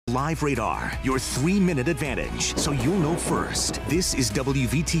Live radar, your 3-minute advantage, so you'll know first. This is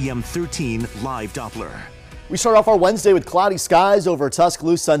WVTM 13 Live Doppler. We start off our Wednesday with cloudy skies over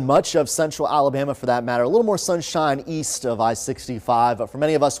Tuscaloosa and much of central Alabama for that matter. A little more sunshine east of I-65, but for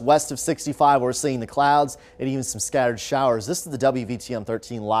many of us west of 65, we're seeing the clouds and even some scattered showers. This is the WVTM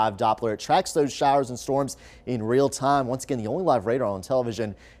 13 Live Doppler. It tracks those showers and storms in real time. Once again, the only live radar on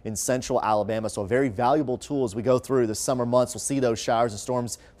television in central Alabama, so a very valuable tool as we go through the summer months. We'll see those showers and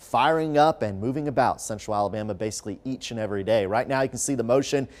storms firing up and moving about central Alabama basically each and every day. Right now, you can see the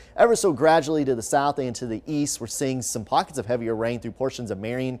motion ever so gradually to the south and to the east. We're seeing some pockets of heavier rain through portions of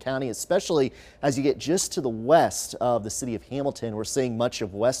Marion County, especially as you get just to the west of the city of Hamilton. We're seeing much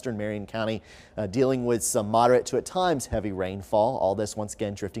of western Marion County dealing with some moderate to at times heavy rainfall. All this once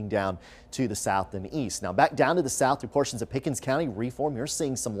again drifting down to the south and east. Now back down to the south through portions of Pickens County, Reform, you're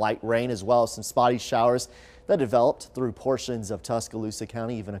seeing some light rain as well as some spotty showers that developed through portions of Tuscaloosa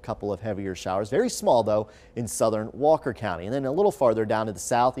County, even a couple of heavier showers. Very small, though, in southern Walker County. And then a little farther down to the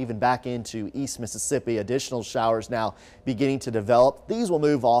south, even back into East Mississippi, additional showers now beginning to develop. These will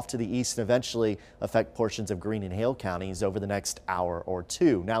move off to the east and eventually affect portions of Greene and Hale counties over the next hour or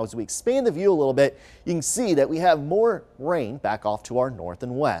two. Now, as we expand the view a little bit, you can see that we have more rain back off to our north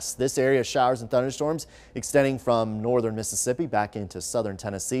and west. This area of showers and thunderstorms extending from northern Mississippi back into southern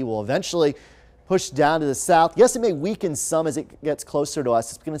Tennessee will eventually push down to the south. Yes, it may weaken some as it gets closer to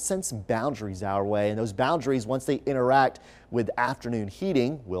us. It's going to send some boundaries our way, and those boundaries, once they interact with afternoon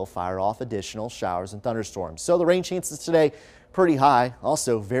heating, will fire off additional showers and thunderstorms. So the rain chances today pretty high.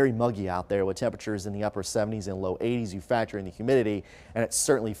 Also very muggy out there with temperatures in the upper 70s and low 80s. You factor in the humidity, and it's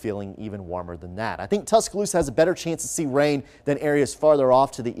certainly feeling even warmer than that. I think Tuscaloosa has a better chance to see rain than areas farther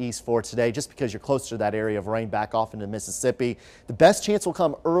off to the east for today, just because you're closer to that area of rain back off into Mississippi. The best chance will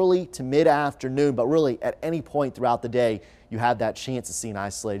come early to mid-afternoon, but really at any point throughout the day, you have that chance to see an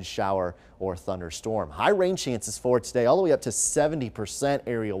isolated shower or thunderstorm. High rain chances for today, all the way up to 70%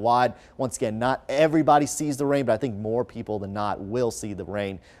 area wide. Once again, not everybody sees the rain, but I think more people than not will see the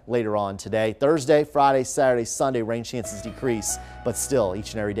rain later on today. Thursday, Friday, Saturday, Sunday, rain chances decrease, but still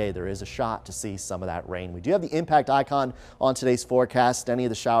each and every day there is a shot to see some of that rain. We do have the impact icon on today's forecast. Any of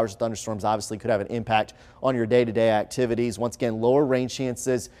the showers and thunderstorms obviously could have an impact on your day-to-day activities. Once again, lower rain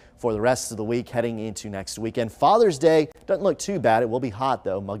chances for the rest of the week heading into next weekend. Father's Day doesn't look too bad. It will be hot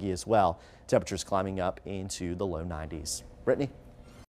though, muggy as well. Temperatures climbing up into the low 90s. Brittany?